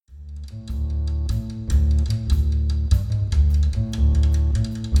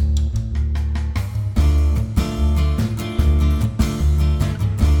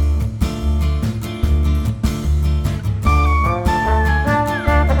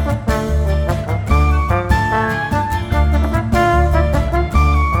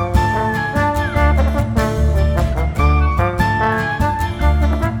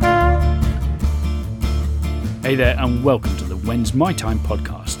there and welcome to the When's My Time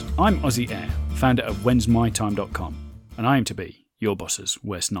podcast. I'm Ozzy Air, founder of whensmytime.com, and I aim to be your boss's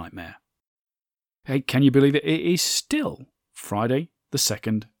worst nightmare. Hey, can you believe it? It is still Friday the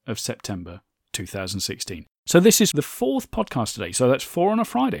 2nd of September 2016. So this is the fourth podcast today, so that's 4 on a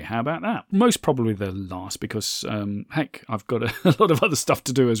Friday. How about that? Most probably the last because, I've got a lot of other stuff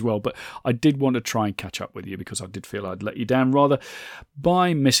to do as well, but I did want to try and catch up with you because I did feel I'd let you down rather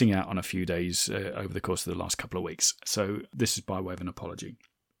by missing out on a few days over the course of the last couple of weeks. So this is by way of an apology.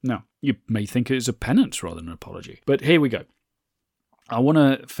 Now, you may think it is a penance rather than an apology, but here we go. I want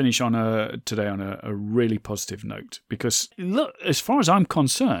to finish today on a really positive note because, look, as far as I'm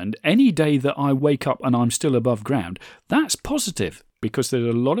concerned, any day that I wake up and I'm still above ground, that's positive because there are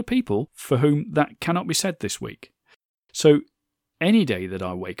a lot of people for whom that cannot be said this week. So any day that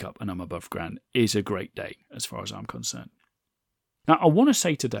I wake up and I'm above ground is a great day as far as I'm concerned. Now, I want to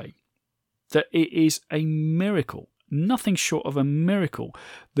say today that it is a miracle, nothing short of a miracle,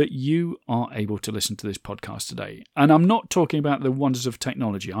 that you are able to listen to this podcast today. And I'm not talking about the wonders of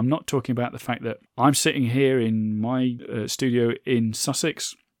technology. I'm not talking about the fact that I'm sitting here in my studio in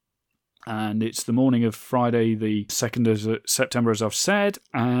Sussex, and it's the morning of Friday, the 2nd of September, as I've said,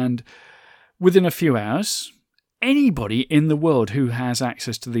 and within a few hours, anybody in the world who has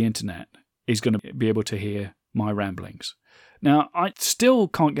access to the internet is going to be able to hear my ramblings. Now, I still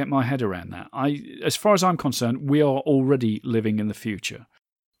can't get my head around that. As far as I'm concerned, we are already living in the future.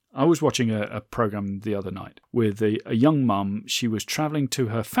 I was watching a program the other night with a young mum. She was travelling to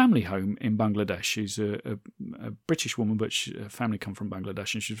her family home in Bangladesh. She's a British woman, but her family come from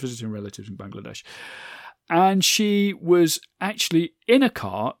Bangladesh, and she's visiting relatives in Bangladesh. And she was actually in a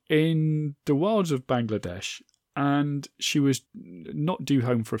car in the wilds of Bangladesh, and she was not due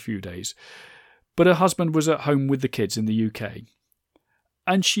home for a few days. But her husband was at home with the kids in the UK.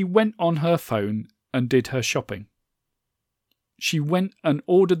 And she went on her phone and did her shopping. She went and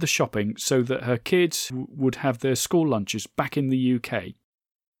ordered the shopping so that her kids would have their school lunches back in the UK.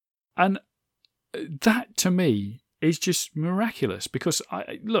 And that, to me, is just miraculous because,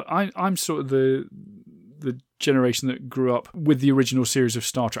 I'm sort of the generation that grew up with the original series of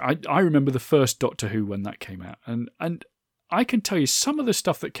Star Trek. I remember the first Doctor Who when that came out. And I can tell you some of the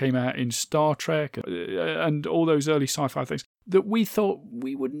stuff that came out in Star Trek and all those early sci-fi things that we thought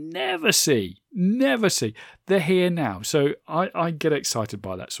we would never see. They're here now. So I get excited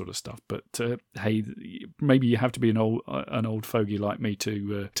by that sort of stuff. But hey, maybe you have to be an old fogey like me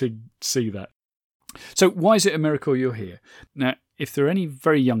to see that. So why is it a miracle you're here? Now, if there are any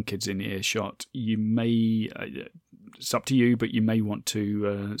very young kids in earshot, you may, it's up to you, but you may want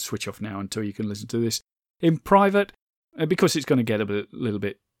to switch off now until you can listen to this in private. Because it's going to get a little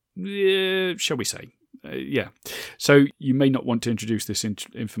bit, shall we say, yeah. So you may not want to introduce this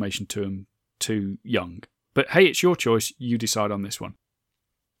information to them too young. But hey, it's your choice. You decide on this one.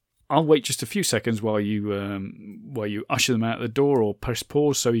 I'll wait just a few seconds while you usher them out the door or press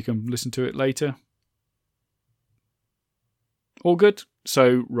pause so you can listen to it later. All good?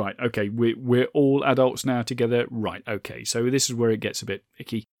 So, right, okay, we're all adults now together. Right, okay, so this is where it gets a bit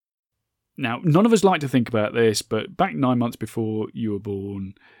icky. Now, none of us like to think about this, but back 9 months before you were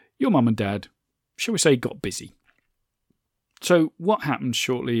born, your mum and dad, shall we say, got busy. So what happened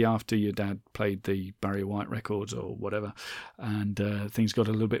shortly after your dad played the Barry White records or whatever, and things got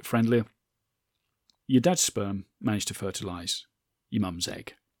a little bit friendlier? Your dad's sperm managed to fertilise your mum's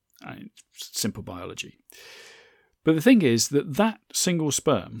egg. Simple biology. But the thing is that single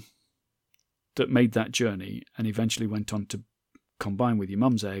sperm that made that journey and eventually went on to combine with your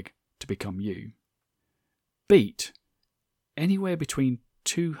mum's egg to become you, beat anywhere between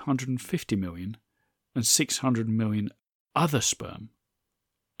 250 million and 600 million other sperm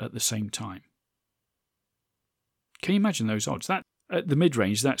at the same time. Can you imagine those odds? That at the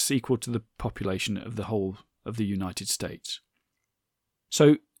mid-range, that's equal to the population of the whole of the United States.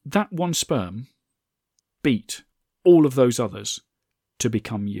 So that one sperm beat all of those others to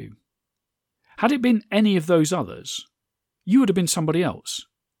become you. Had it been any of those others, you would have been somebody else.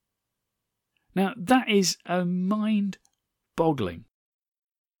 Now, that is a mind-boggling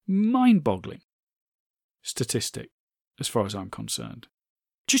statistic as far as I'm concerned.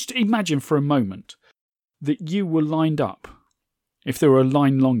 Just imagine for a moment that you were lined up, if there were a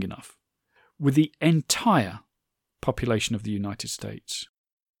line long enough, with the entire population of the United States.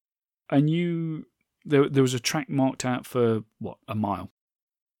 And there was a track marked out for, a mile.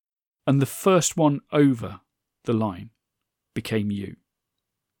 And the first one over the line became you.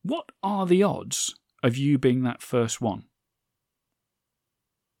 What are the odds of you being that first one?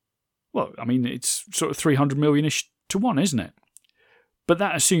 Well, I mean, it's sort of 300 million-ish to 1, isn't it? But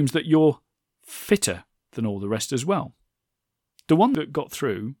that assumes that you're fitter than all the rest as well. The one that got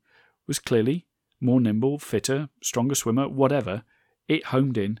through was clearly more nimble, fitter, stronger swimmer, whatever. It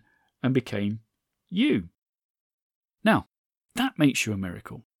homed in and became you. Now, that makes you a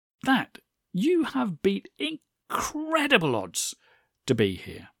miracle. That you have beat incredible odds to be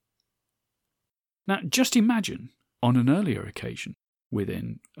here. Now, just imagine on an earlier occasion,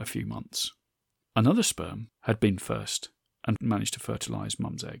 within a few months, another sperm had been first and managed to fertilise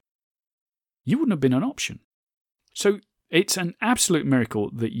mum's egg. You wouldn't have been an option. So it's an absolute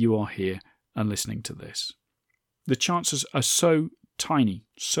miracle that you are here and listening to this. The chances are so tiny,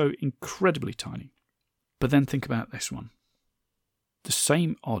 so incredibly tiny. But then think about this one. The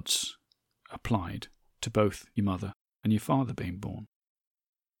same odds applied to both your mother and your father being born.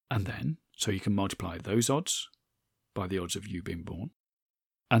 And then, so you can multiply those odds by the odds of you being born.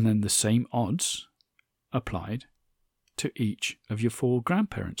 And then the same odds applied to each of your 4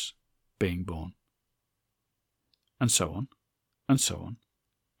 grandparents being born. And so on, and so on,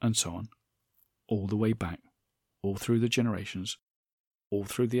 and so on, all the way back, all through the generations, all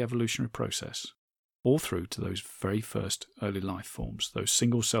through the evolutionary process, all through to those very first early life forms, those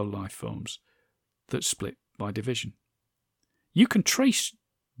single-cell life forms that split by division. You can trace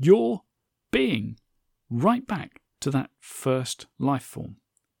your being right back to that first life form,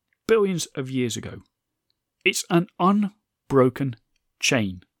 billions of years ago. It's an unbroken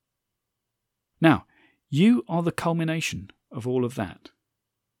chain. Now, you are the culmination of all of that.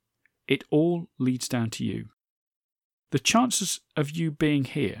 It all leads down to you. The chances of you being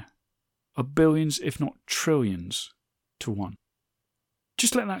here are billions, if not trillions, to 1.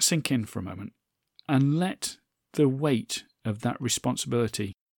 Just let that sink in for a moment and let the weight of that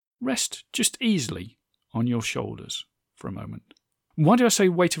responsibility rest just easily on your shoulders for a moment. Why do I say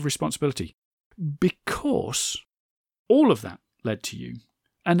weight of responsibility? Because all of that led to you.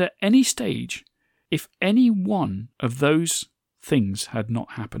 And at any stage, if any one of those things had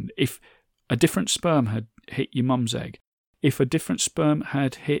not happened, if a different sperm had hit your mum's egg, if a different sperm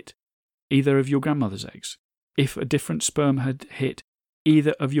had hit either of your grandmother's eggs, if a different sperm had hit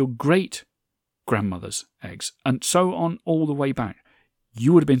either of your great-grandmother's eggs, and so on all the way back,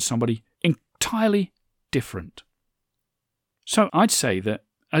 you would have been somebody entirely different. So I'd say that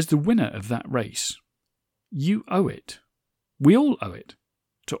as the winner of that race, you owe it, we all owe it,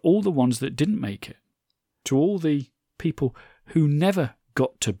 to all the ones that didn't make it, to all the people who never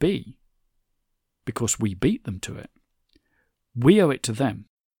got to be, because we beat them to it. We owe it to them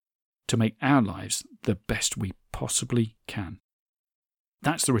to make our lives the best we possibly can.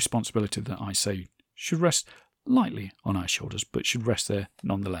 That's the responsibility that I say should rest lightly on our shoulders, but should rest there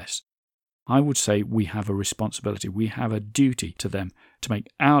nonetheless. I would say we have a responsibility, we have a duty to them to make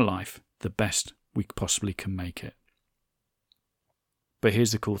our life the best we possibly can make it. But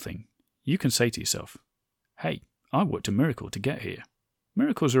here's the cool thing. You can say to yourself, hey, I worked a miracle to get here.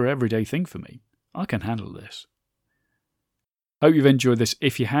 Miracles are an everyday thing for me. I can handle this. Hope you've enjoyed this.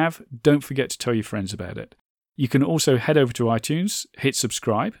 If you have, don't forget to tell your friends about it. You can also head over to iTunes, hit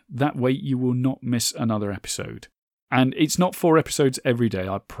subscribe. That way you will not miss another episode. And it's not 4 episodes every day,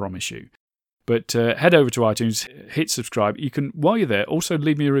 I promise you. But head over to iTunes, hit subscribe. You can, while you're there, also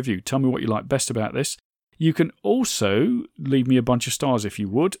leave me a review. Tell me what you like best about this. You can also leave me a bunch of stars if you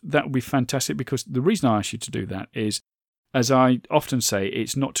would. That would be fantastic, because the reason I ask you to do that is, as I often say,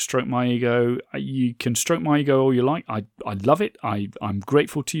 it's not to stroke my ego. You can stroke my ego all you like. I love it. I'm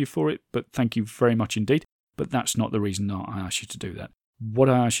grateful to you for it, but thank you very much indeed. But that's not the reason I ask you to do that. What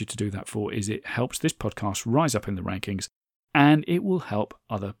I ask you to do that for is it helps this podcast rise up in the rankings, and it will help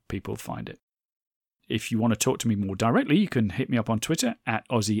other people find it. If you want to talk to me more directly, you can hit me up on Twitter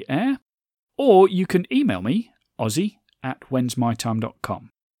 @AussieAir, or you can email me,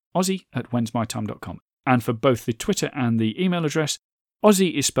 Aussie@whensmytime.com. Aussie@whensmytime.com. And for both the Twitter and the email address,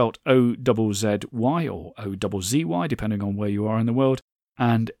 Aussie is spelt O-double-Z-Y or O-double-Z-Y, depending on where you are in the world,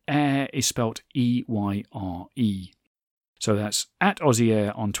 and air is spelt E-Y-R-E. So that's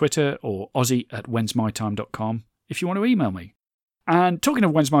 @AussieAir on Twitter or Aussie@whensmytime.com if you want to email me. And talking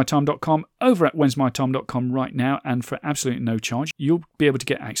of whensmytime.com, over at whensmytime.com right now, and for absolutely no charge, you'll be able to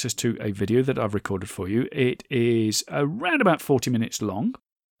get access to a video that I've recorded for you. It is around about 40 minutes long.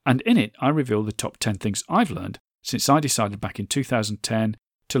 And in it, I reveal the top 10 things I've learned since I decided back in 2010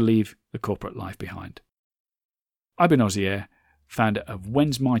 to leave the corporate life behind. I've been Aussie Air, founder of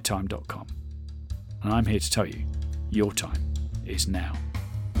whensmytime.com, and I'm here to tell you, your time is now.